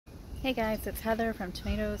Hey guys, it's Heather from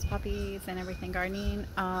Tomatoes, Poppies, and Everything Gardening.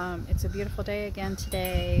 It's a beautiful day again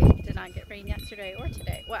today. Did not get rain yesterday or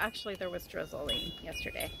today. Well, actually there was drizzling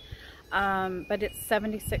yesterday. But it's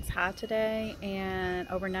 76 high today and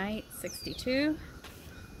overnight 62.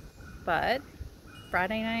 But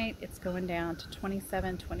Friday night it's going down to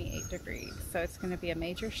 27, 28 degrees. So it's going to be a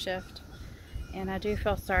major shift. And I do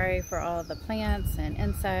feel sorry for all of the plants and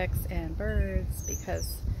insects and birds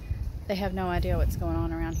because they have no idea what's going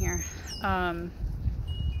on around here.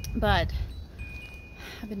 But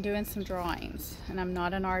I've been doing some drawings and I'm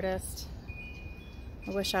not an artist.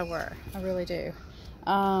 I wish I were. I really do.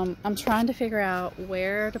 I'm trying to figure out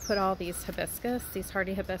where to put all these hibiscus, these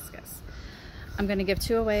hardy hibiscus. I'm going to give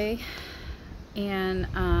 2 away, and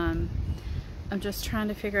I'm just trying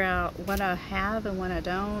to figure out what I have and what I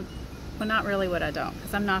don't. Well, not really what I don't,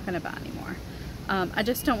 because I'm not going to buy anymore. I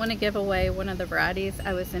just don't want to give away one of the varieties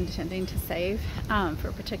I was intending to save for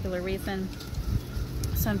a particular reason.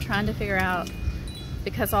 So I'm trying to figure out,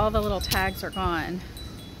 because all the little tags are gone,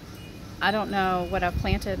 I don't know what I've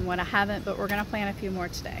planted and what I haven't, but we're going to plant a few more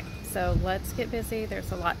today. So let's get busy.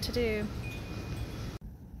 There's a lot to do.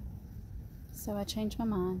 So I changed my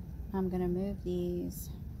mind. I'm going to move these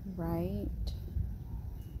right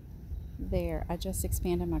there. I just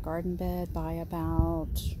expanded my garden bed by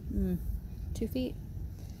about 2 feet,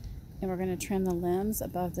 and we're going to trim the limbs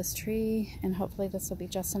above this tree, and hopefully this will be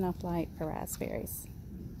just enough light for raspberries.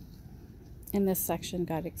 And this section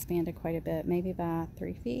got expanded quite a bit, maybe by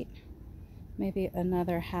 3 feet, maybe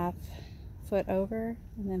another half foot over,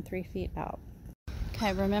 and then 3 feet out.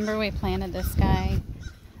 Okay, remember we planted this guy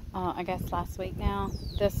I guess last week now.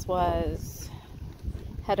 This was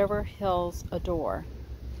head over heels adore.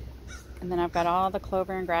 And then I've got all the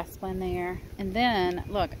clover and grass blend there. And then,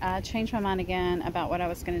 look, I changed my mind again about what I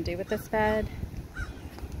was going to do with this bed.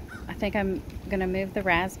 I think I'm going to move the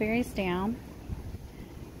raspberries down.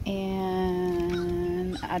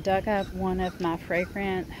 And I dug up one of my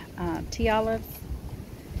fragrant tea olives,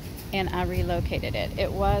 and I relocated it.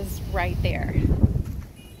 It was right there.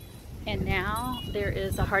 And now there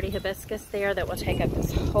is a hardy hibiscus there that will take up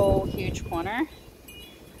this whole huge corner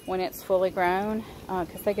when it's fully grown,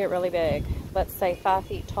 because they get really big. Let's say 5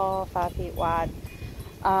 feet tall, 5 feet wide.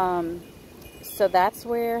 So that's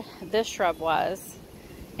where this shrub was,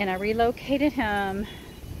 and I relocated him,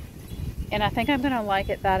 and I think I'm gonna like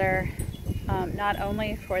it better, not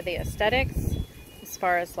only for the aesthetics, as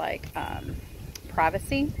far as like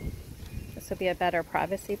privacy. This will be a better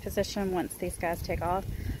privacy position once these guys take off,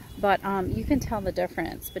 but you can tell the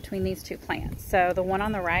difference between these two plants. So the one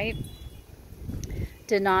on the right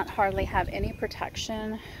did not hardly have any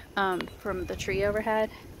protection from the tree overhead,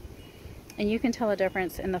 and you can tell a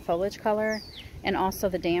difference in the foliage color and also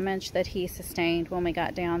the damage that he sustained when we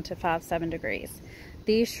got down to 5-7 degrees.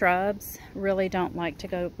 These shrubs really don't like to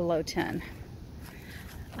go below 10.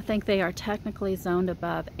 I think they are technically zoned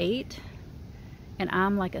above 8, and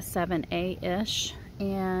I'm like a 7A-ish,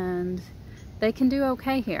 and they can do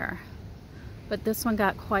okay here, but this one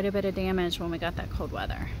got quite a bit of damage when we got that cold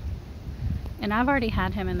weather. And I've already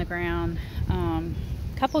had him in the ground a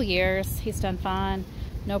couple years. He's done fine,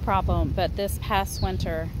 no problem. But this past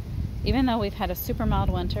winter, even though we've had a super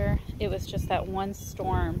mild winter, it was just that one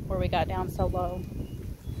storm where we got down so low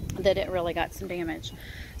that it really got some damage.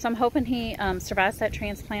 So I'm hoping he survives that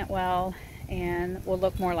transplant well and will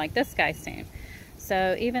look more like this guy soon.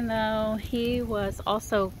 So even though he was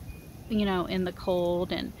also, you know, in the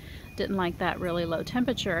cold and didn't like that really low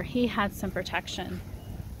temperature, he had some protection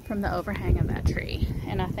from the overhang of that tree,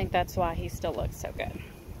 and I think that's why he still looks so good.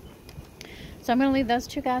 So I'm going to leave those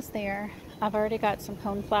 2 guys there. I've already got some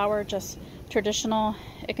coneflower, just traditional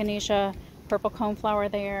echinacea purple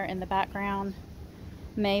coneflower there in the background.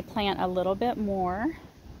 May plant a little bit more,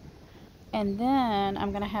 and then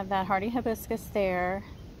I'm going to have that hardy hibiscus there.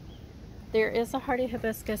 There is a hardy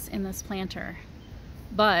hibiscus in this planter,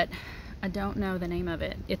 but I don't know the name of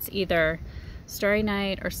it. It's either Starry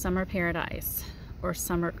Night or Summer Paradise or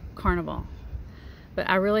Summer Carnival, but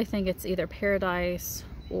I really think it's either Paradise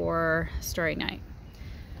or Starry Night.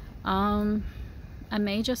 I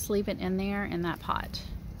may just leave it in there in that pot.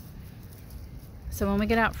 So when we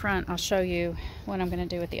get out front, I'll show you what I'm going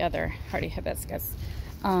to do with the other hardy hibiscus.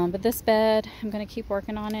 But this bed, I'm going to keep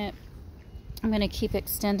working on it. I'm going to keep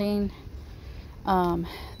extending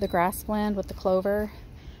the grass blend with the clover,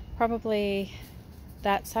 probably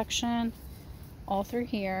that section all through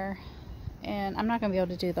here. And I'm not going to be able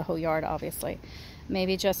to do the whole yard, obviously.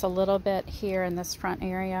 Maybe just a little bit here in this front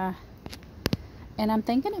area. And I'm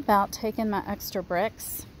thinking about taking my extra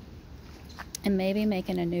bricks and maybe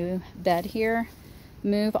making a new bed here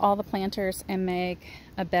move all the planters and make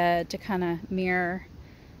a bed to kind of mirror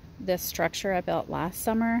this structure I built last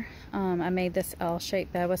summer. I made this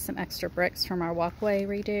L-shaped bed with some extra bricks from our walkway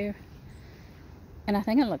redo, and I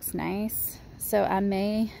think it looks nice. So I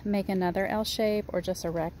may make another L shape or just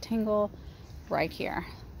a rectangle right here.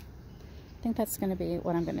 I think that's going to be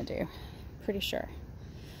what I'm going to do. Pretty sure.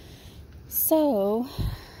 So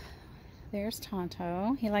there's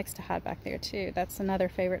Tonto. He likes to hide back there too. That's another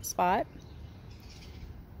favorite spot.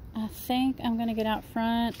 I think I'm going to get out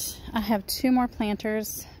front. I have 2 more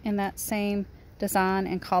planters in that same design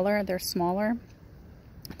and color. They're smaller.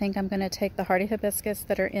 I think I'm going to take the hardy hibiscus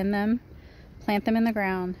that are in them, plant them in the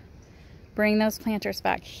ground, bring those planters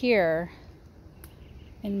back here,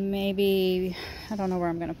 and maybe, I don't know where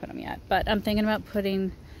I'm going to put them yet, but I'm thinking about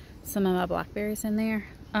putting some of my blackberries in there.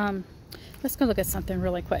 Let's go look at something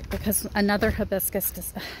really quick, because another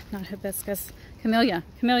hibiscus,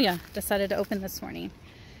 camellia decided to open this morning.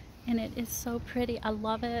 And it is so pretty. I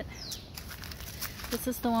love it. This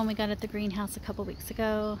is the one we got at the greenhouse a couple weeks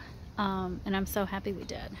ago, and I'm so happy we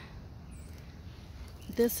did.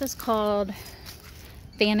 This is called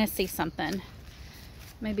Fantasy something,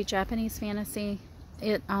 maybe Japanese Fantasy.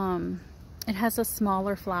 It has a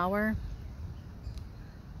smaller flower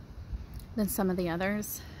than some of the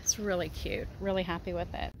others. It's really cute. Really happy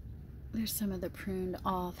with it. There's some of the pruned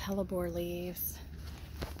off hellebore leaves,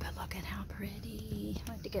 but look at how pretty.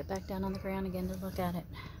 I have to get back down on the ground again to look at it.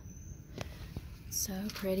 So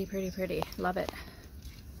pretty, pretty, pretty. Love it.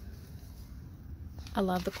 I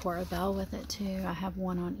love the coral bell with it too. I have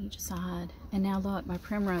one on each side. And now look, my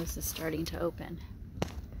primrose is starting to open.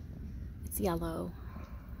 It's yellow.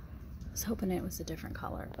 I was hoping it was a different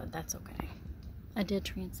color, but that's okay. I did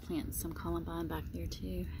transplant some columbine back there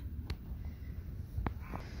too.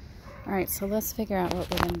 Alright, so let's figure out what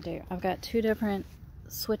we're going to do. I've got 2 different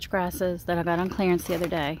switch grasses that I got on clearance the other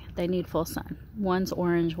day. They need full sun. One's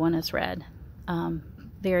orange, one is red.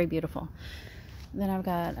 Very beautiful. Then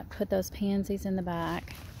I put those pansies in the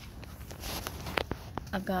back.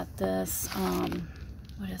 I've got this,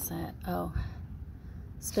 what is that? Oh,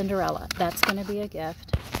 Spinderella. That's going to be a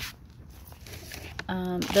gift.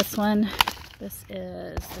 This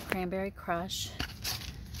is the Cranberry Crush.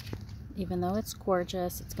 Even though it's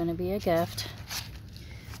gorgeous, it's going to be a gift.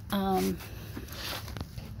 The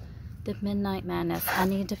Midnight Madness. I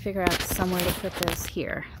need to figure out somewhere to put this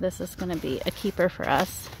here. This is going to be a keeper for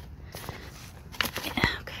us.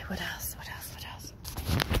 Okay, what else?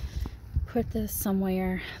 Put this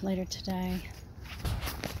somewhere later today.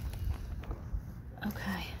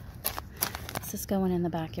 Okay. This is going in the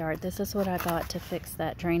backyard. This is what I got to fix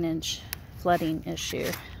that drainage flooding issue.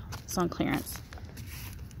 It's on clearance.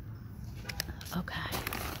 Okay.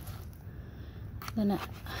 Then,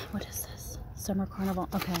 what is this? Summer Carnival.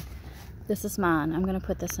 Okay. This is mine. I'm going to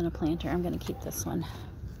put this in a planter. I'm going to keep this one.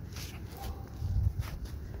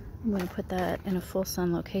 I'm going to put that in a full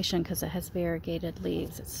sun location because it has variegated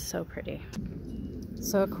leaves. It's so pretty.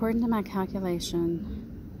 So according to my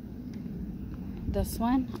calculation, this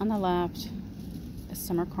one on the left is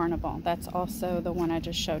Summer Carnival. That's also the one I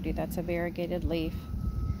just showed you. That's a variegated leaf.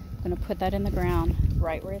 I'm going to put that in the ground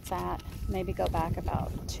right where it's at. Maybe go back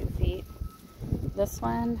about 2 feet. This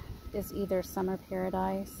one is either Summer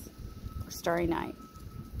Paradise or Starry Night.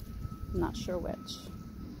 I'm not sure which.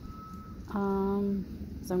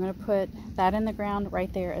 So I'm going to put that in the ground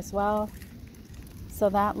right there as well. So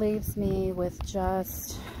that leaves me with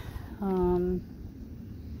just to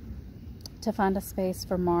find a space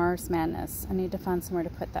for Mars Madness. I need to find somewhere to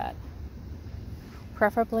put that.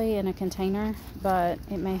 Preferably in a container, but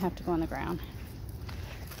it may have to go on the ground.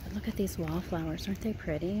 But look at these wallflowers. Aren't they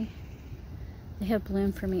pretty? They have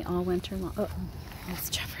bloomed for me all winter long. Oh, that's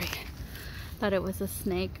Jeffrey. Thought it was a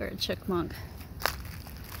snake or a chipmunk.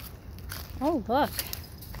 Oh, look.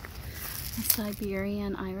 The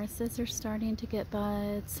Siberian irises are starting to get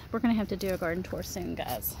buds. We're going to have to do a garden tour soon,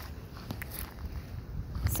 guys.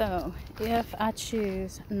 So, if I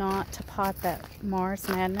choose not to pot that Mars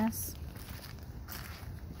Madness,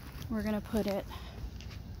 we're going to put it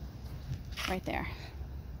right there.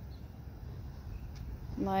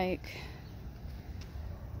 Like,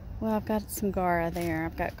 well, I've got some Gara there.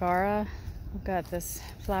 I've got Gara. I've got this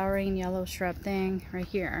flowering yellow shrub thing right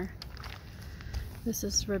here. This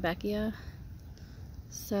is Rebecca.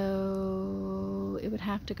 So it would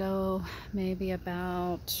have to go maybe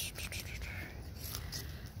about,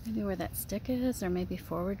 maybe where that stick is, or maybe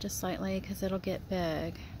forward just slightly because it'll get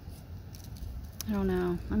big. I don't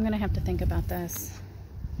know. I'm going to have to think about this.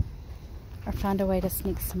 Or find a way to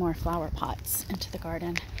sneak some more flower pots into the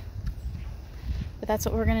garden. But that's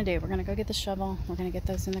what we're going to do. We're going to go get the shovel. We're going to get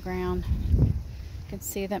those in the ground. can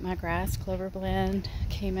see that my grass clover blend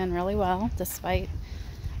came in really well, despite,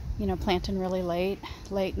 you know, planting really late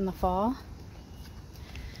in the fall.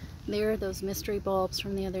 There are those mystery bulbs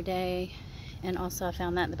from the other day, and also I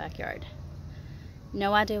found that in the backyard.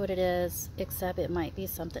 No idea what it is, except it might be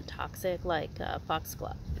something toxic like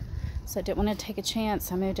foxglove. So I didn't want to take a chance.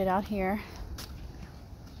 I moved it out here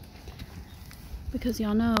because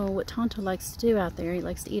y'all know what Tonto likes to do out there. He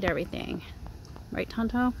likes to eat everything. Right,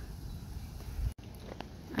 Tonto?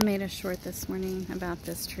 I made a short this morning about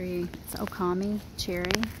this tree. It's Okami cherry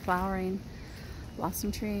flowering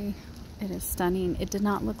blossom tree. It is stunning. It did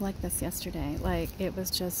not look like this yesterday. Like, it was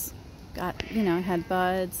just got, you know, it had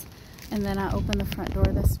buds. And then I opened the front door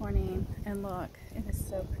this morning and look, it is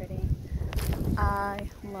so pretty. I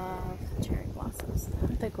love cherry blossoms.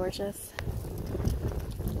 Aren't they gorgeous?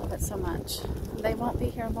 I love it so much. They won't be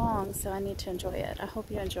here long, so I need to enjoy it. I hope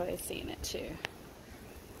you enjoy seeing it too.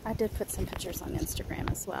 I did put some pictures on Instagram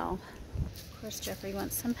as well. Of course, Jeffrey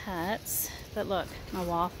wants some pets, but look, my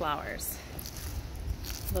wallflowers.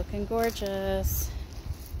 Looking gorgeous.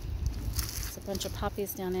 There's a bunch of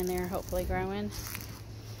poppies down in there, hopefully growing.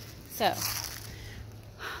 So,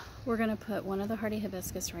 we're going to put one of the hardy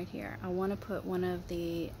hibiscus right here. I want to put one of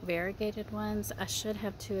the variegated ones. I should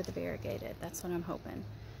have two of the variegated. That's what I'm hoping.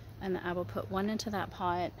 And I will put one into that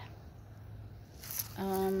pot.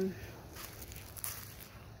 I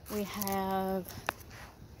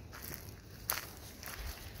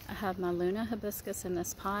have my Luna hibiscus in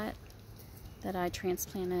this pot that I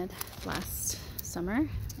transplanted last summer.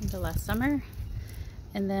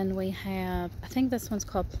 And then we have, I think this one's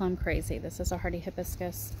called Plum Crazy. This is a hardy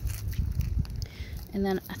hibiscus. And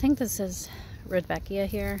then I think this is Rudbeckia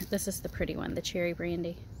here. This is the pretty one, the cherry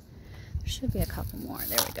brandy. There should be a couple more.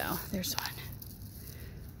 There we go. There's one.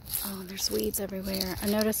 Oh, there's weeds everywhere. I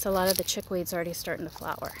noticed a lot of the chickweed's already starting to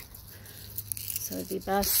flower. So it'd be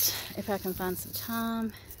best if I can find some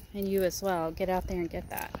time, and you as well, get out there and get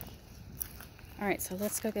that. All right, so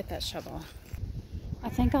let's go get that shovel. I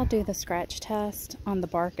think I'll do the scratch test on the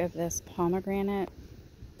bark of this pomegranate.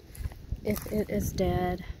 If it is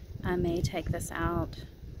dead, I may take this out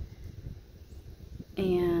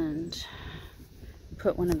and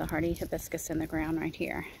put one of the hardy hibiscus in the ground right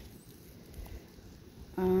here.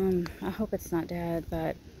 I hope it's not dead,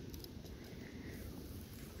 but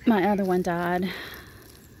my other one died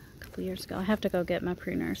a couple years ago. I have to go get my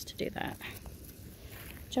pruners to do that.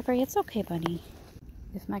 Jeffrey, it's okay, buddy.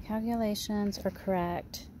 If my calculations are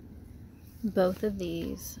correct, both of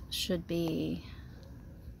these should be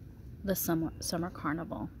the summer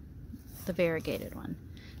carnival, the variegated one.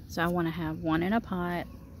 So I want to have one in a pot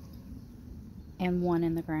and one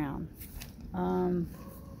in the ground.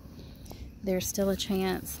 There's still a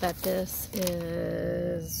chance that this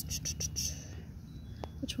is,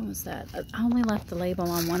 which one was that? I only left the label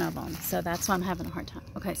on one of them, so that's why I'm having a hard time.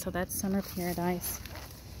 Okay, so that's Summer Paradise.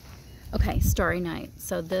 Okay, Starry Night.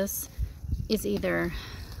 So this is either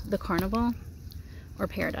the Carnival or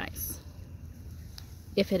Paradise.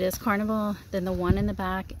 If it is Carnival, then the one in the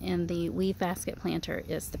back in the weave basket planter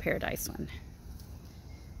is the Paradise one.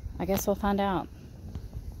 I guess we'll find out.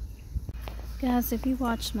 Guys, if you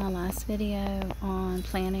watched my last video on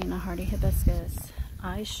planting a hardy hibiscus,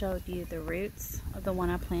 I showed you the roots of the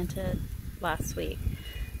one I planted last week.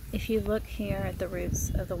 If you look here at the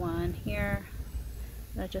roots of the one here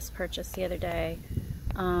that I just purchased the other day,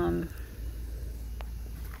 I'm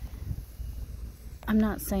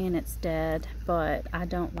not saying it's dead, but I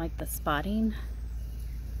don't like the spotting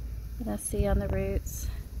that I see on the roots,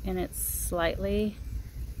 and it's slightly,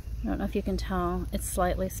 I don't know if you can tell, it's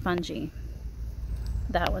slightly spongy.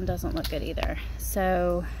 That one doesn't look good either.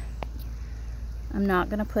 So I'm not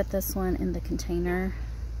going to put this one in the container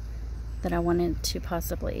that I wanted to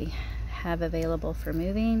possibly have available for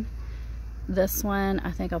moving. This one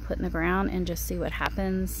I think I'll put in the ground and just see what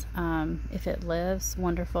happens. If it lives,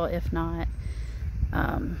 wonderful. If not,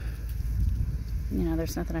 you know,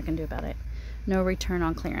 there's nothing I can do about it. No return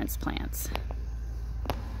on clearance plants.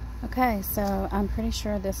 Okay, so I'm pretty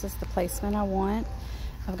sure this is the placement I want.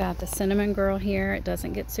 I've got the cinnamon girl here. It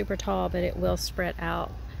doesn't get super tall, but it will spread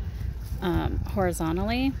out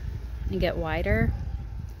horizontally and get wider.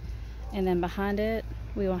 And then behind it,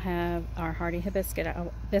 we will have our hardy hibiscus.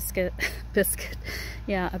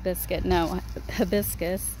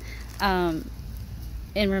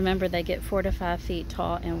 And remember, they get 4 to 5 feet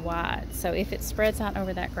tall and wide. So if it spreads out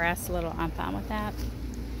over that grass a little, I'm fine with that.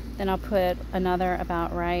 Then I'll put another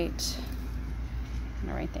about right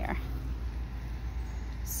there.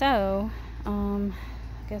 So, I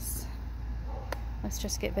guess let's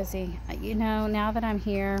just get busy. You know, now that I'm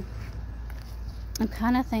here, I'm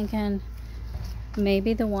kind of thinking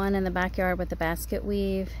Maybe the one in the backyard with the basket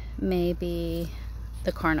weave, maybe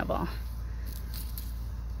the carnival.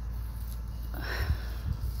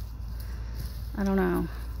 I don't know.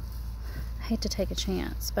 I hate to take a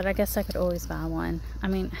chance, but I guess I could always buy one. I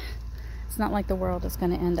mean, it's not like the world is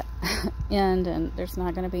going to end and there's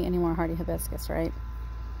not going to be any more hardy hibiscus, right?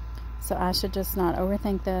 So I should just not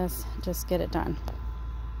overthink this, just get it done.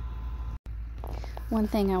 One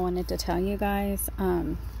thing I wanted to tell you guys,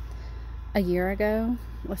 a year ago,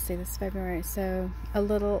 let's see, this is February, so a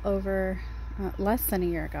little over, less than a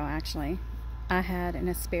year ago actually, I had an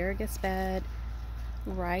asparagus bed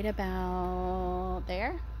right about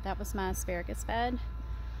there. That was my asparagus bed.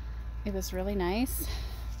 It was really nice,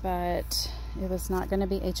 but it was not going to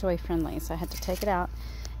be HOA friendly, so I had to take it out.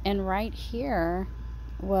 And right here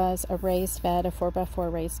was a raised bed, a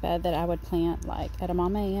 4x4 raised bed that I would plant like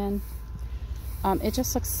edamame in. It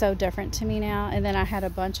just looks so different to me now. And then I had a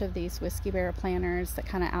bunch of these whiskey bear planters that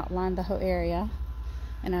kind of outlined the whole area,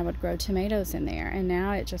 and I would grow tomatoes in there, and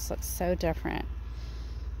now it just looks so different.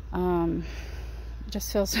 It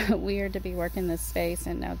just feels so weird to be working this space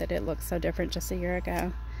and know that it looks so different just a year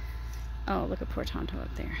ago. Oh, look at poor Tonto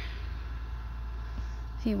up there.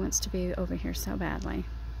 He wants to be over here so badly.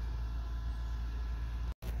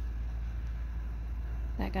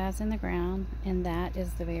 That guy's in the ground, and that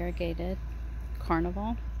is the variegated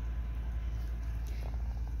carnival.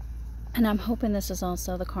 And I'm hoping this is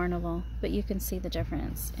also the carnival, but you can see the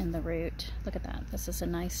difference in the root. Look at that. This is a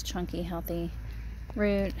nice, chunky, healthy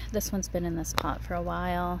root. This one's been in this pot for a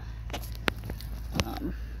while.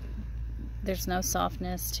 There's no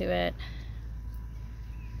softness to it.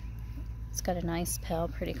 It's got a nice pale,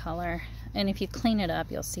 pretty color. And if you clean it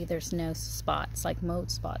up, you'll see there's no spots, like mold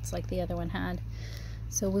spots, like the other one had.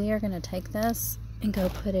 So we are going to take this and go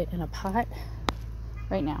put it in a pot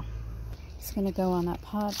right now. It's going to go on that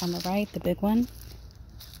pot on the right, the big one.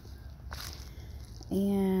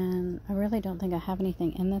 And I really don't think I have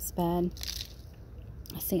anything in this bed.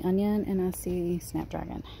 I see onion and I see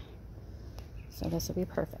snapdragon. So this will be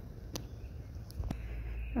perfect.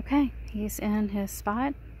 Okay, he's in his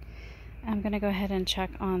spot. I'm going to go ahead and check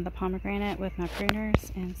on the pomegranate with my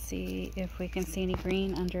pruners and see if we can see any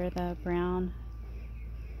green under the brown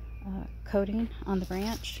coating on the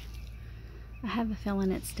branch. I have a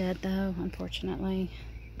feeling it's dead though, unfortunately.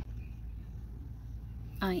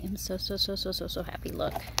 I am so happy.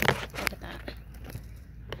 Look at that.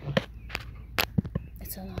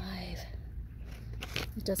 It's alive.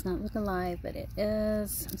 It does not look alive, but it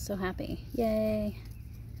is. I'm so happy. Yay.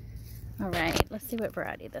 All right, let's see what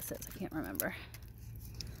variety this is. I can't remember.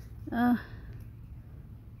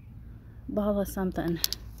 Ball of something.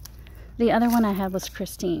 The other one I had was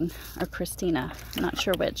Christine or Christina. I'm not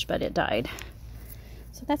sure which, but it died.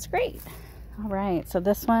 So that's great. All right, so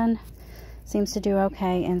this one seems to do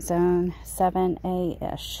okay in zone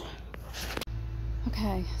 7A-ish.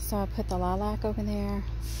 Okay, so I put the lilac over there,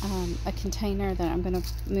 a container that I'm going to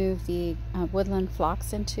move the woodland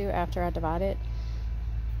phlox into after I divide it.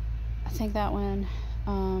 I think that one,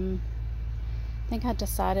 I think I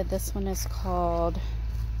decided this one is called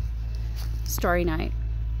Starry Night.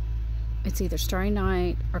 It's either Starry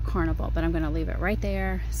Night or Carnival, but I'm going to leave it right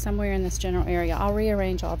there somewhere in this general area. I'll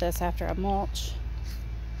rearrange all this after I mulch.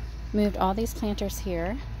 Moved all these planters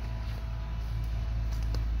here.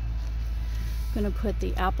 I'm going to put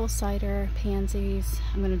the apple cider pansies,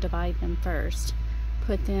 I'm going to divide them first.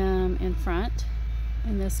 Put them in front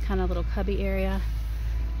in this kind of little cubby area.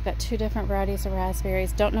 Got two different varieties of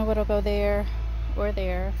raspberries. Don't know what'll go there or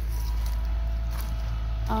there.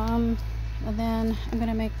 And then I'm going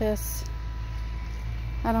to make this,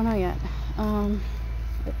 I don't know yet.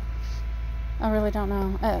 I really don't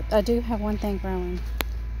know. I do have one thing growing,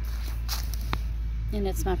 and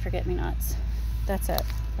it's my forget-me-nots. That's it.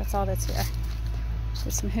 That's all that's here.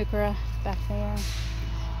 There's some heuchera back there.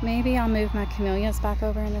 Maybe I'll move my camellias back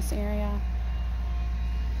over in this area.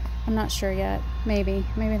 I'm not sure yet. Maybe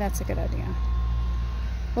that's a good idea.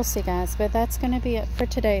 We'll see, guys. But that's going to be it for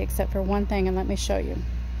today, except for one thing, and let me show you.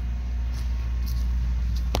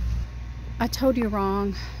 I told you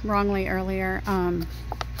wrongly earlier.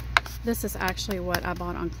 This is actually what I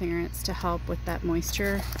bought on clearance to help with that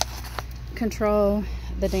moisture control,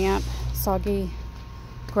 the damp, soggy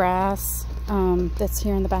grass that's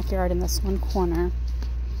here in the backyard in this one corner.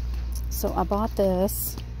 So I bought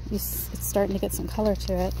this. It's starting to get some color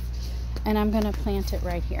to it, and I'm going to plant it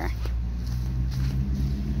right here.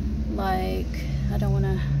 Like, I don't want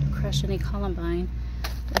to crush any columbine,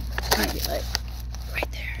 but maybe like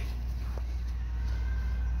right there.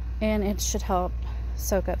 And it should help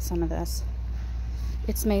soak up some of this.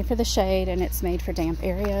 It's made for the shade, and it's made for damp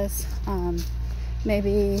areas.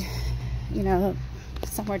 maybe, you know,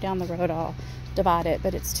 somewhere down the road I'll divide it,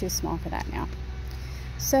 but it's too small for that now.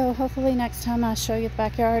 So hopefully next time I show you the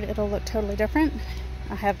backyard, it'll look totally different.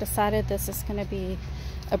 I have decided this is going to be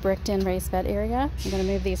a bricked in raised bed area. I'm going to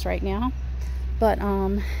move these right now. But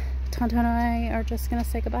Tonto and I are just going to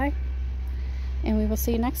say goodbye. And we will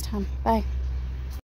see you next time. Bye.